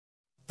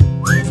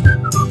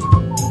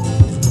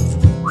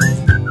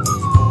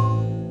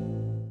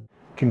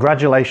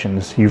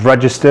Congratulations, you've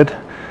registered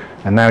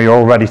and now you're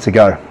all ready to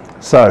go.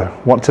 So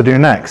what to do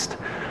next?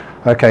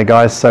 Okay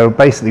guys, so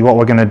basically what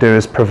we're going to do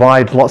is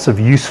provide lots of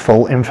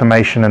useful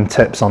information and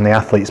tips on the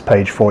athletes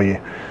page for you.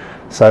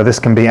 So this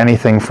can be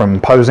anything from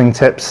posing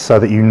tips so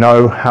that you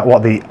know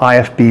what the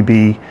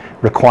IFBB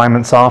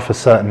requirements are for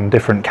certain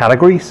different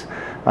categories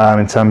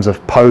in terms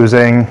of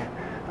posing,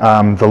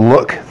 the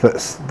look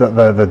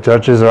that the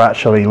judges are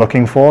actually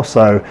looking for.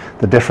 So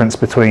the difference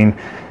between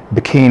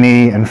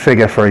bikini and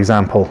figure, for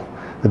example,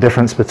 the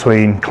difference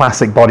between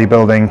classic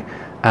bodybuilding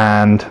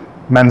and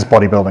men's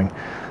bodybuilding.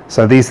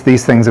 So these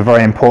things are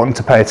very important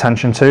to pay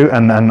attention to,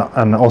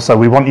 and also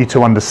we want you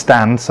to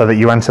understand so that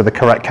you enter the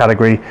correct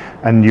category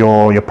and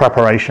your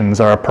preparations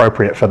are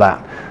appropriate for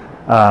that.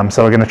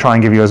 So we're going to try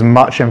and give you as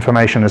much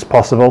information as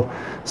possible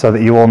so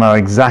that you all know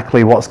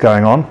exactly what's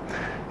going on.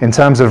 In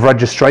terms of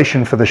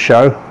registration for the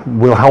show,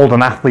 we'll hold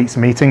an athletes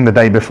meeting the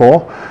day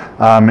before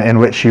in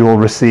which you will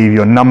receive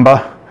your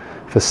number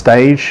for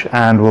stage,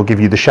 and we'll give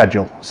you the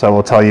schedule. So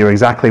we'll tell you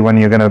exactly when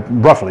you're going to,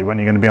 roughly when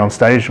you're going to be on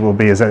stage. We'll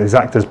be as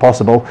exact as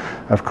possible,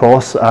 of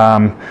course, so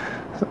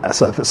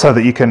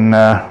that you can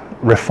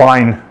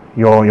refine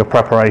your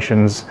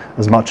preparations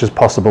as much as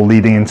possible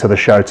leading into the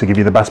show to give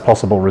you the best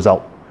possible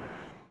result.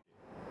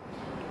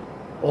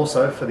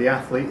 Also, for the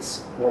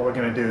athletes, what we're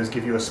going to do is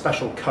give you a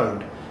special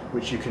code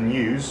which you can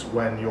use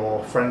when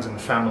your friends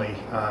and family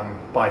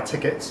buy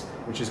tickets,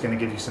 which is going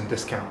to give you some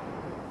discount.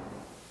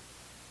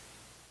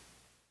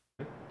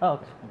 Oh,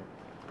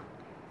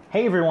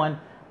 hey everyone,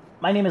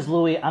 my name is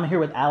Louis. I'm here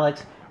with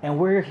Alex, and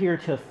we're here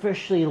to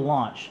officially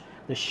launch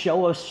the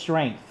Show of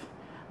Strength,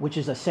 which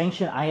is a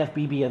sanctioned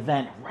IFBB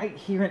event right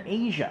here in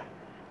Asia.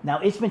 Now,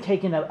 it's been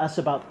taking us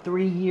about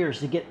 3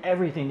 years to get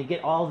everything, to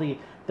get all the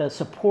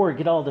support,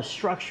 get all the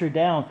structure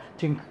down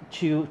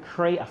to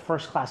create a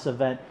first-class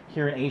event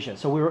here in Asia.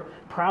 So we were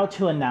proud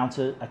to announce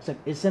it.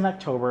 It's in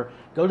October.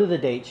 Go to the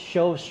dates,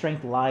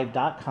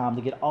 showofstrengthlive.com,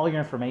 to get all your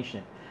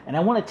information. And I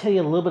want to tell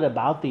you a little bit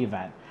about the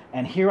event.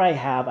 And here I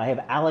have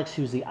Alex,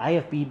 who's the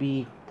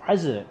IFBB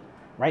president,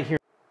 right here.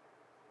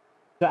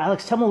 So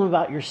Alex, tell me a little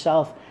about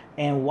yourself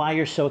and why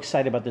you're so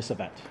excited about this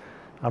event.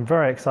 I'm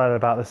very excited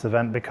about this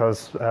event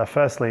because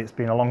firstly, it's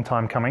been a long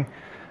time coming.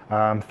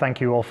 Thank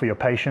you all for your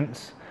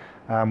patience.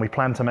 We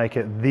plan to make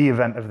it the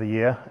event of the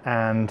year,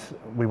 and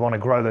we want to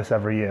grow this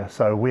every year.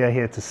 So we are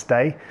here to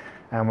stay,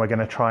 and we're going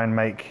to try and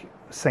make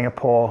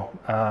Singapore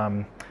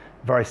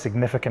very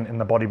significant in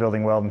the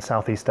bodybuilding world in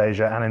Southeast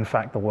Asia and in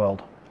fact the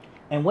world.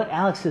 And what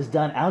Alex has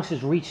done, Alex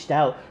has reached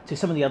out to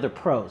some of the other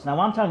pros. Now,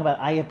 when I'm talking about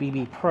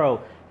IFBB Pro,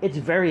 it's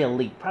very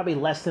elite. Probably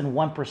less than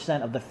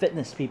 1% of the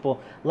fitness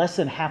people, less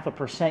than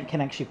 0.5%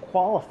 can actually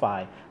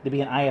qualify to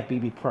be an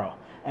IFBB Pro.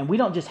 And we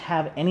don't just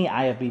have any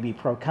IFBB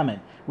Pro coming.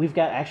 We've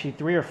got actually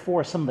 3 or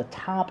 4 some of the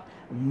top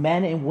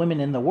men and women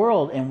in the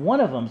world, and one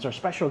of them is our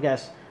special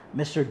guest,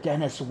 Mr.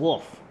 Dennis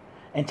Wolf.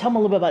 And tell me a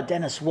little bit about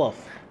Dennis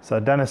Wolf. So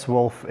Dennis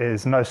Wolf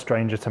is no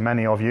stranger to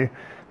many of you.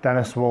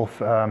 Dennis Wolf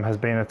has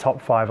been a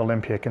top 5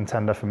 Olympia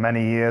contender for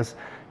many years.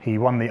 He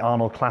won the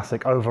Arnold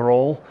Classic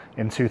overall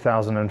in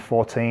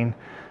 2014.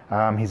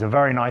 He's a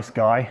very nice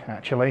guy,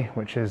 actually,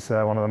 which is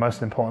one of the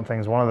most important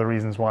things, one of the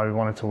reasons why we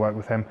wanted to work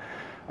with him.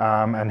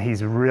 And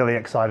he's really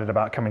excited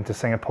about coming to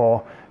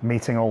Singapore,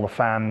 meeting all the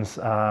fans,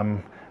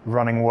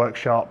 running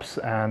workshops,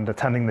 and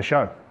attending the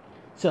show.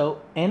 So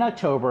in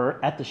October,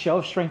 at the Show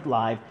of Strength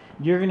Live,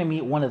 you're going to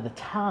meet one of the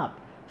top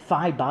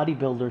 5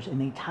 bodybuilders in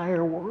the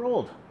entire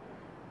world.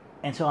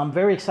 And so I'm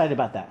very excited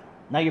about that.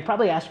 Now you're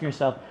probably asking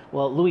yourself,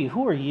 well, Louis,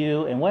 who are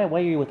you and why are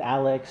you with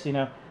Alex? You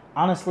know,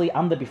 honestly,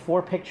 I'm the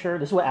before picture.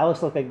 This is what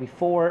Alex looked like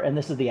before, and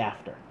this is the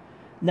after.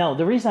 No,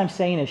 the reason I'm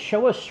saying is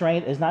Show of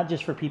Strength is not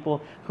just for people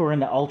who are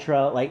in the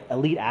ultra, like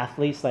elite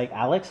athletes like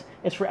Alex.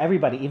 It's for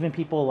everybody, even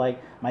people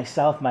like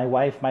myself, my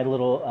wife, my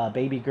little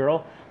baby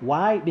girl.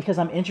 Why? Because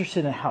I'm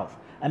interested in health.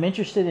 I'm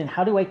interested in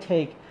how do I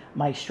take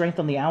my strength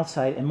on the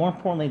outside, and more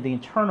importantly, the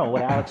internal,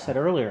 what Alex said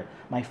earlier,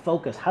 my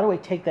focus. How do I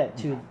take that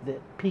to the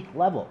peak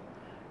level?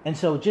 And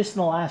so just in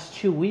the last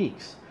 2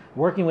 weeks,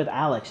 working with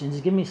Alex and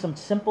just giving me some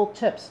simple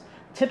tips.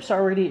 Tips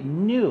already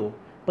new,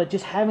 but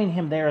just having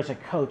him there as a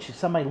coach,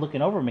 somebody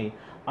looking over me,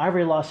 I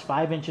already lost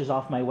 5 inches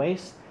off my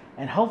waist.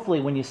 And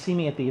hopefully when you see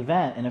me at the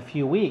event in a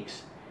few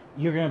weeks,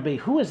 you're going to be,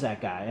 who is that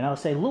guy? And I'll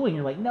say, Louis, and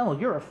you're like, no,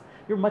 you're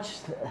much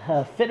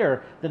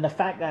fitter than the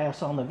fat guy I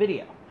saw in the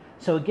video.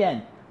 So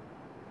again,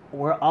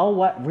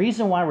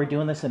 reason why we're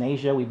doing this in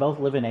Asia, we both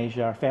live in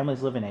Asia, our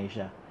families live in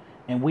Asia,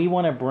 and we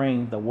want to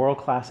bring the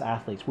world-class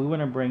athletes. We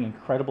want to bring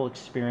incredible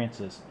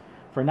experiences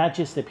for not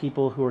just the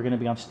people who are going to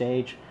be on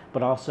stage,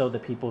 but also the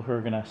people who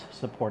are going to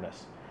support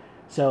us.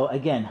 So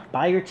again,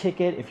 buy your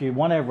ticket. If you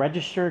want to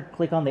register,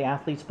 click on the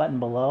athletes button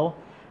below,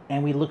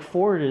 and we look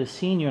forward to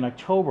seeing you in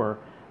October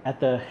at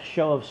the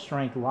Show of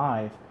Strength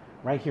Live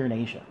right here in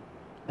Asia.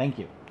 Thank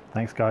you.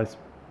 Thanks, guys.